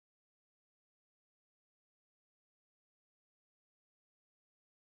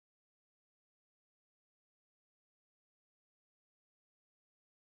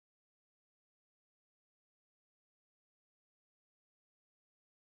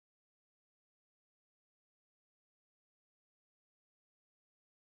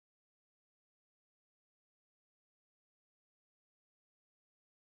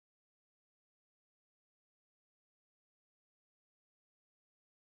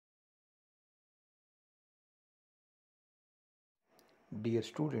Dear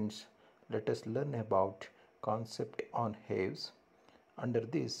students, let us learn about concept on Aves. Under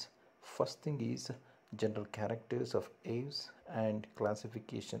this, first thing is general characters of Aves and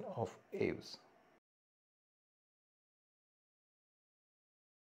classification of Aves.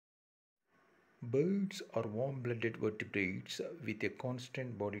 Birds are warm-blooded vertebrates with a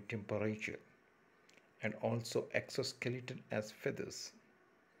constant body temperature and also exoskeleton as feathers.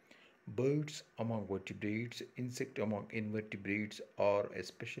 Birds among vertebrates, insect among invertebrates are a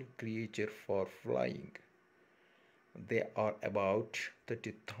special creature for flying. There are about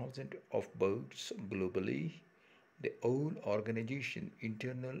 30,000 of birds globally. The whole organization,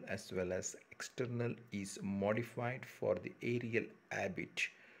 internal as well as external, is modified for the aerial habit,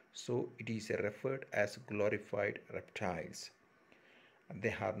 so it is referred as glorified reptiles.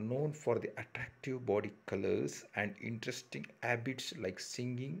 They are known for the attractive body colors and interesting habits like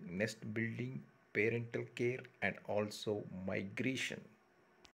singing, nest building, parental care, and also migration.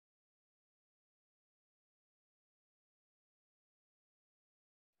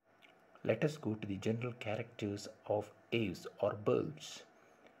 Let us go to the general characters of aves or birds.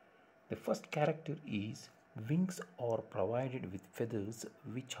 The first character is wings are provided with feathers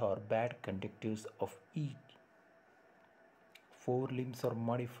which are bad conductors of heat. Forelimbs are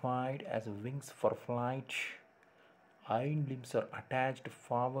modified as wings for flight. Hind limbs are attached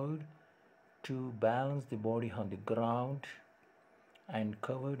forward to balance the body on the ground and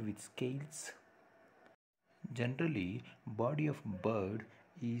covered with scales. Generally, body of bird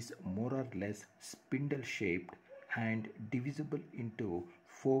is more or less spindle shaped and divisible into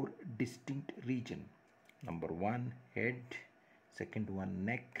four distinct regions. Number one, head, second one,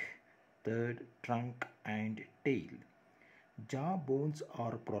 neck, third, trunk and tail. Jaw bones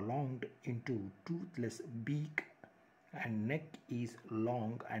are prolonged into toothless beak and neck is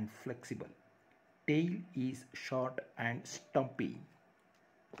long and flexible. Tail is short and stumpy.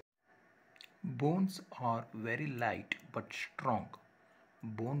 Bones are very light but strong.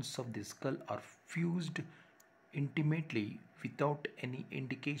 Bones of the skull are fused intimately without any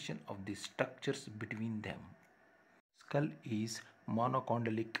indication of the structures between them. Skull is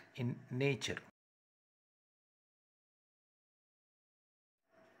monochondric in nature.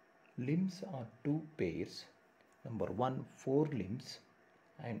 Limbs are two pairs. Number one, forelimbs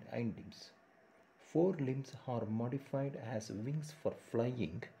and hind limbs. Forelimbs are modified as wings for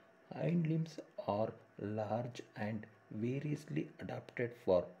flying. Hind limbs are large and variously adapted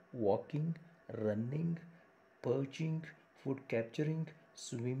for walking, running, perching, food capturing,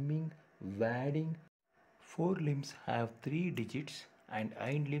 swimming, wading. Forelimbs have 3 digits and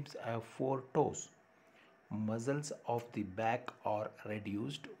hind limbs have 4 toes. Muscles of the back are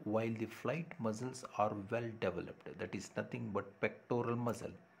reduced while the flight muscles are well developed. That is nothing but pectoral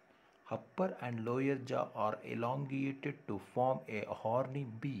muscle. Upper and lower jaw are elongated to form a horny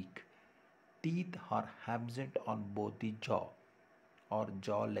beak. Teeth are absent on both the jaw or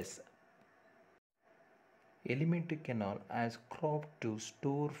jawless. Alimentary canal has cropped to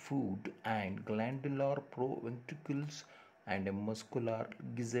store food and glandular proventricles and a muscular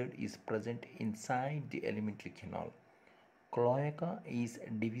gizzard is present inside the alimentary canal. Cloaca is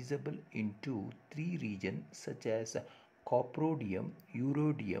divisible into 3 regions such as coprodium,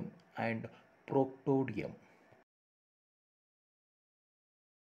 urodium and proctodium.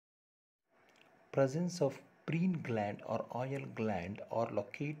 Presence of preen gland or oil gland are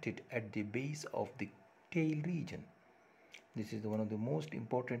located at the base of the tail region. This is one of the most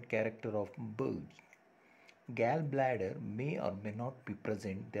important character of birds. Gallbladder may or may not be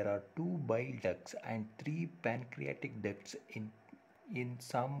present. There are 2 bile ducts and 3 pancreatic ducts in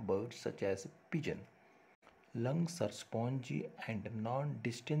some birds such as pigeon. Lungs are spongy and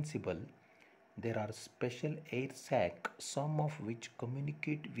non-distensible. There are special air sacs, some of which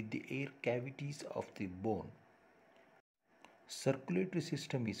communicate with the air cavities of the bone. Circulatory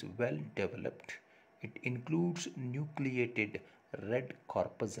system is well developed. It includes nucleated red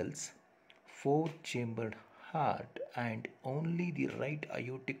corpuscles, 4-chambered heart and only the right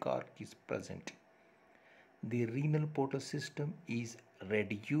aortic arch is present. The renal portal system is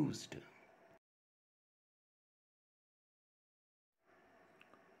reduced.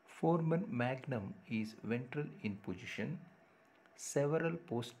 Foramen magnum is ventral in position. Several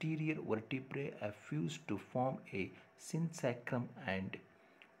posterior vertebrae are fused to form a synsacrum and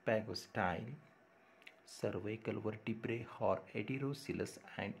pagostyle. Cervical vertebrae are heterocylous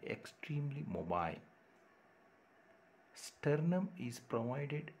and extremely mobile. Sternum is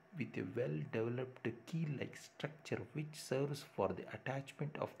provided with a well-developed key-like structure which serves for the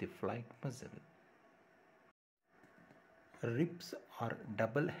attachment of the flight muscle. Ribs are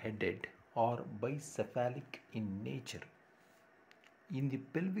double-headed or bicephalic in nature. In the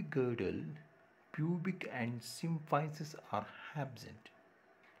pelvic girdle, pubic and symphysis are absent.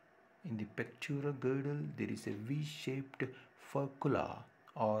 In the pectoral girdle, there is a V-shaped furcula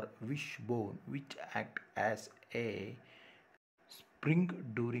or wishbone which act as a spring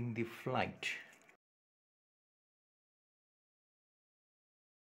during the flight.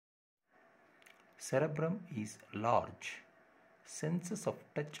 Cerebrum is large. Senses of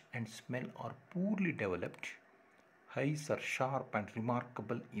touch and smell are poorly developed. Eyes are sharp and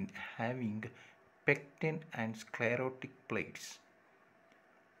remarkable in having pecten and sclerotic plates.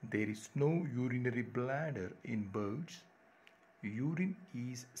 There is no urinary bladder in birds. Urine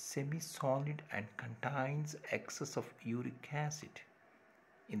is semi-solid and contains excess of uric acid.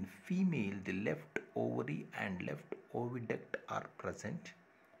 In female, the left ovary and left oviduct are present,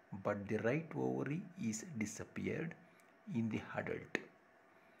 but the right ovary is disappeared in the adult,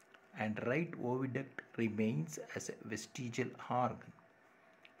 and right oviduct remains as a vestigial organ.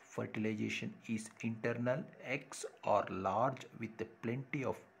 Fertilization is internal, eggs are large with plenty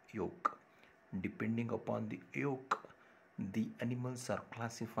of yolk. Depending upon the yolk, the animals are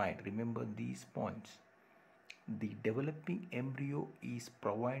classified. Remember these points. The developing embryo is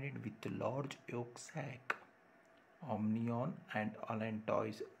provided with a large yolk sac, amnion and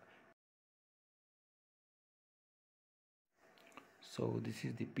allantois. So this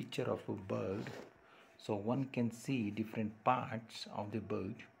is the picture of a bird. So one can see different parts of the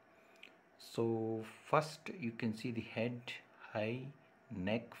bird. So first you can see the head, eye,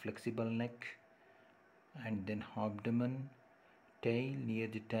 neck, flexible neck, and then abdomen, tail, near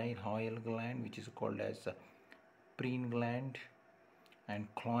the tail, oil gland which is called as preen gland, and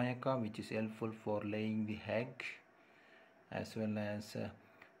cloaca which is helpful for laying the egg, as well as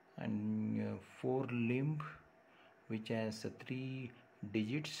forelimb which has 3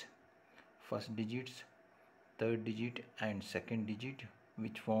 digits, first digits, third digit and second digit,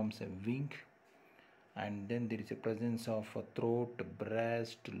 which forms a wing. And then there is a presence of a throat,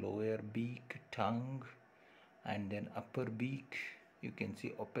 breast, lower beak, tongue, and then upper beak. You can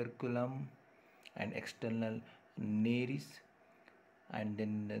see operculum and external nares, and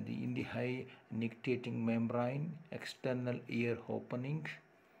then in the high nictitating membrane, external ear opening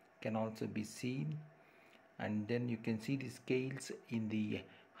can also be seen. And then you can see the scales in the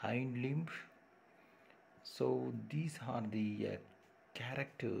hind limb. So these are the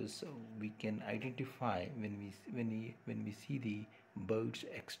characters we can identify when we see the birds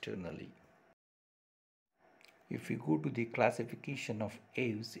externally. If we go to the classification of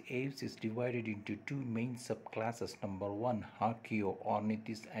Aves, Aves is divided into two main subclasses. Number one,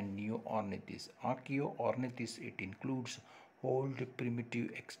 Archaeornithis and Neornithis. Archaeornithis, it includes old,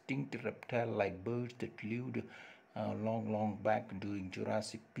 primitive, extinct reptile-like birds that lived long back during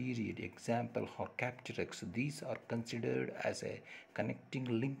Jurassic period. Example, Horcapteryx. These are considered as a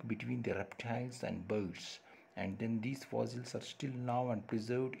connecting link between the reptiles and birds. And then these fossils are still now and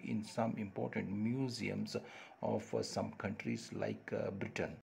preserved in some important museums of some countries like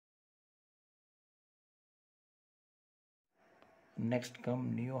Britain. Next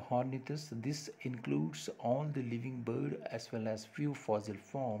come Neornithis. This includes all the living bird as well as few fossil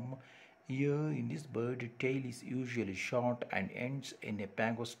form. Here in this bird, the tail is usually short and ends in a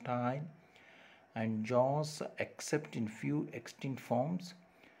pangostyle, and jaws, except in few extinct forms,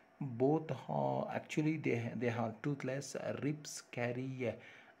 both actually they are toothless. Ribs carry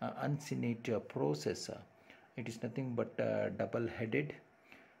uncinate process. It is nothing but double-headed.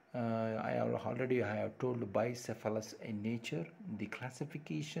 I have told bicephalous in nature. The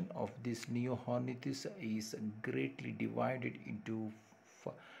classification of this Neornithis is greatly divided into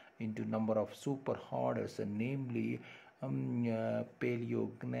number of superorders, namely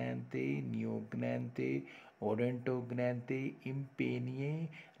Paleognanthe, Neognanthe, Odontognanthe, Impenia.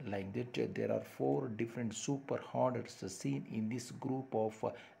 Like that, there are 4 different superorders seen in this group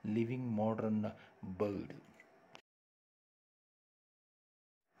of living modern bird.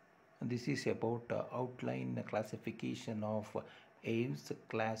 This is about outline classification of Aves.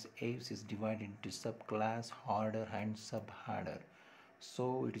 Class Aves is divided into subclass, order and suborder.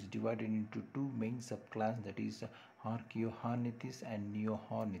 So it is divided into 2 main subclasses, that is Archaeornithis and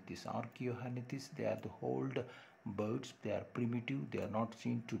Neornithis. Archaeornithis, they are the old birds, they are primitive, they are not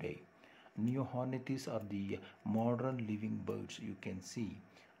seen today. Neornithis are the modern living birds you can see.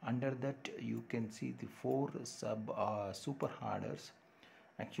 Under that you can see the 4 superorders.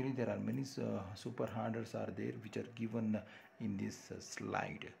 Actually there are many superorders are there which are given in this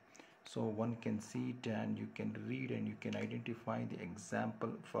slide. So one can see it and you can read and you can identify the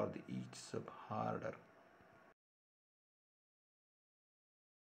example for each suborder.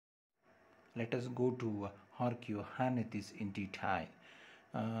 Let us go to Archaeornithis in detail.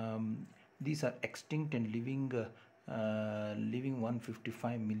 These are extinct and living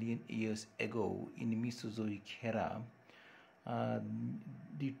 155 million years ago in Mesozoic era. Uh,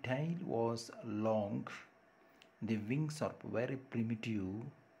 the tail was long, the wings are very primitive,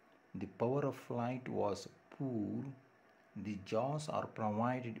 the power of flight was poor, the jaws are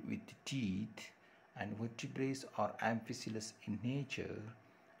provided with teeth, and vertebrae are amphicoelous in nature,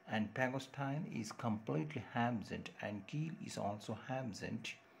 and pagostyle is completely absent, and keel is also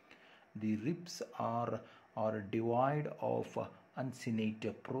absent. The ribs are devoid of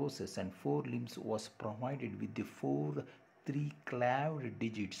uncinate process, and forelimbs was provided with the four three-claved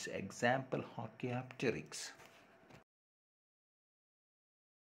digits. Example, Archaeopteryx.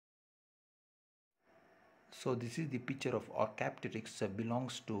 So this is the picture of Archaeopteryx,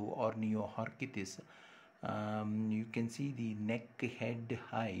 belongs to Ornithoarchitys. You can see the neck, head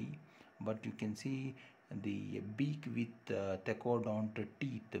high, but you can see the beak with thecodont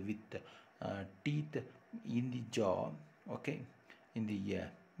teeth, with teeth in the jaw, okay, in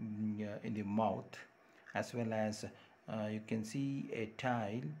the mouth, as well as you can see a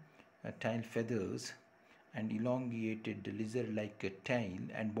tail feathers, and elongated lizard-like tail,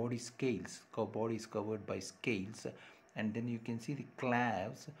 and body scales. Body is covered by scales, and then you can see the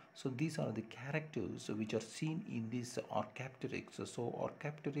claws. So these are the characters which are seen in this Archaeopteryx. So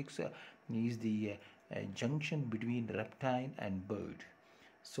Archaeopteryx is the junction between reptile and bird.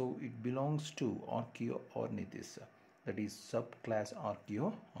 So it belongs to Archaeornithis, that is subclass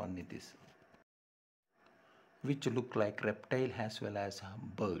Archaeornithis, which look like reptile as well as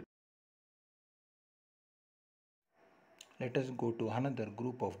bird. Let us go to another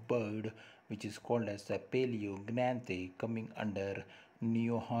group of bird which is called as a Paleognathae, coming under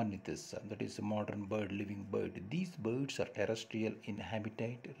Neoornithus, that is a modern bird, living bird. These birds are terrestrial in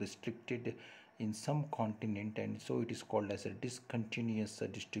habitat, restricted in some continent, and so it is called as a discontinuous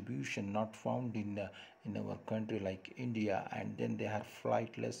distribution, not found in our country like India. And then they are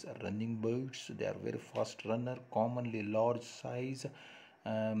flightless running birds. They are very fast runner, commonly large size,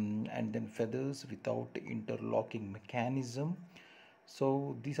 and then feathers without interlocking mechanism.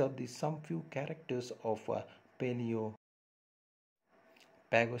 So these are the some few characters of paleo.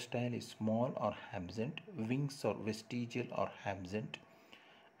 Pagostyle is small or absent, wings or vestigial or absent,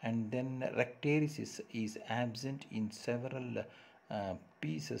 and then Rectaris is absent in several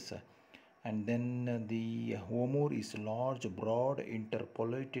pieces, and then the homur is large, broad,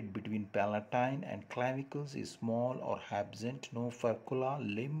 interpolated between palatine and clavicles is small or absent, no furcula,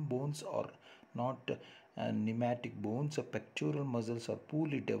 limb bones are not pneumatic bones, pectoral muscles are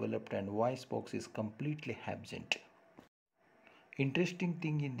poorly developed, and voice box is completely absent. Interesting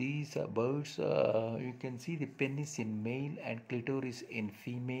thing in these birds, you can see the penis in male and clitoris in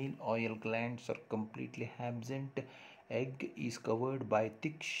female. Oil glands are completely absent. Egg is covered by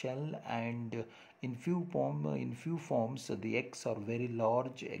thick shell, and in few forms the eggs are very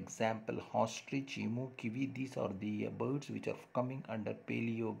large. Example, ostrich, emu, kiwi. These are the birds which are coming under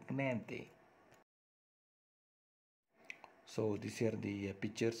Paleognathae. So these are the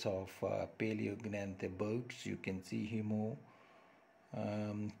pictures of Paleognathae birds. You can see emu,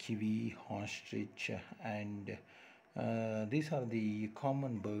 kiwi, ostrich, and these are the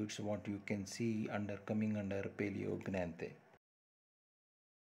common birds what you can see coming under Paleognathae.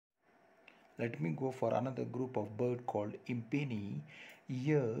 Let me go for another group of bird called Impeni.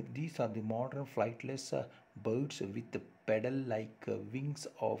 Here these are the modern flightless birds with the pedal-like wings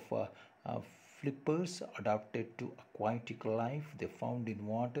of flippers, adapted to aquatic life. They found in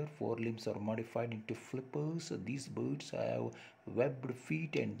water. Forelimbs are modified into flippers. These birds have webbed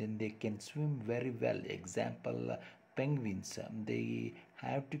feet, and then they can swim very well. Example, penguins. They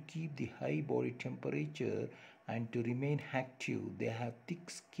have to keep the high body temperature, and to remain active they have thick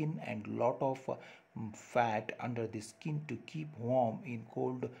skin and lot of fat under the skin to keep warm in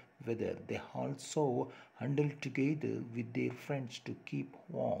cold weather. They also huddle together with their friends to keep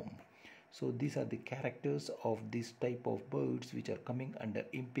warm. So these are the characters of this type of birds which are coming under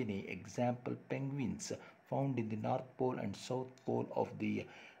Impeni. Example, penguins found in the North Pole and South Pole of the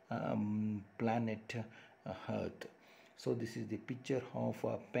planet Earth. So this is the picture of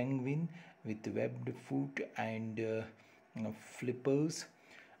a penguin with webbed foot and flippers,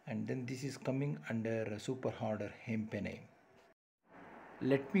 and then this is coming under superorder Impeni.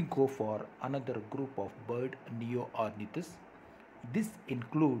 Let me go for another group of bird, Neoornithus. This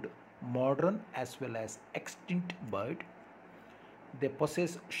include modern as well as extinct bird. They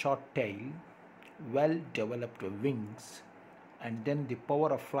possess short tail, well developed wings, and then the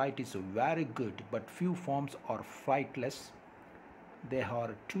power of flight is very good, but few forms are flightless. They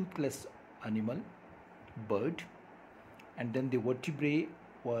are toothless animal, bird, and then the vertebrae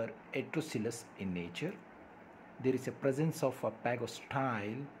were heterocylous in nature. There is a presence of a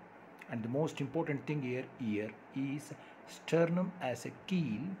pagostyle, and the most important thing here is sternum as a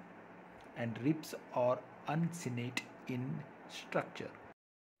keel, and ribs are uncinate in structure.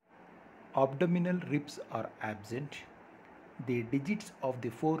 Abdominal ribs are absent. The digits of the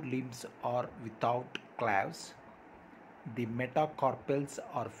forelimbs are without claws. The metacarpals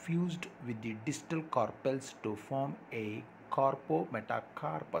are fused with the distal carpals to form a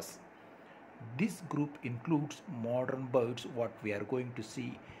carpometacarpus. This group includes modern birds, what we are going to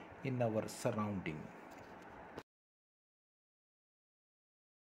see in our surrounding.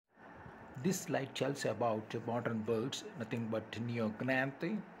 This slide tells about modern birds, nothing but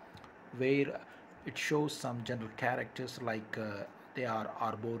Neognanthe, where it shows some general characters like they are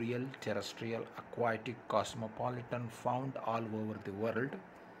arboreal, terrestrial, aquatic, cosmopolitan, found all over the world.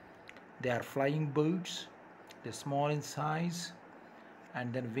 They are flying birds. They're small in size,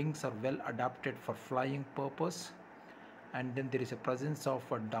 and then wings are well adapted for flying purpose. And then there is a presence of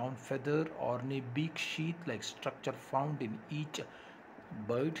a down feather or a beak sheath like structure found in each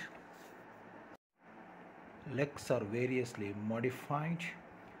bird. Legs are variously modified.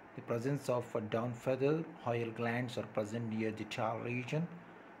 The presence of a down feather, oil glands are present near the tail region.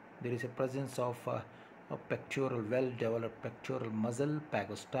 There is a presence of a pectoral, well-developed pectoral muscle.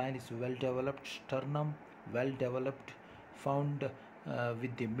 Pagostyle is well-developed. Sternum, well-developed, found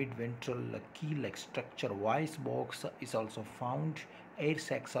with the mid-ventral keel-like structure. Voice box is also found. Air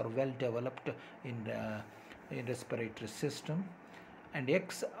sacs are well-developed in respiratory system. And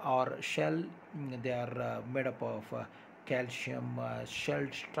eggs are shell. They are made up of calcium shell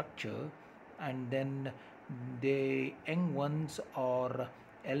structure, and then the young ones are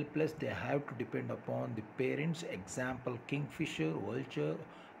helpless. They have to depend upon the parents. Example: kingfisher, vulture,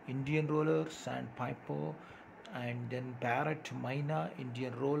 Indian roller, sandpiper, and then parrot, myna,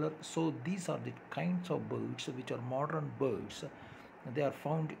 Indian roller. So these are the kinds of birds which are modern birds. They are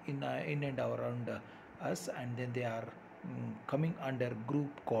found in and around us, and then they are coming under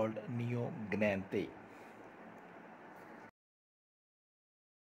group called Neognanthe.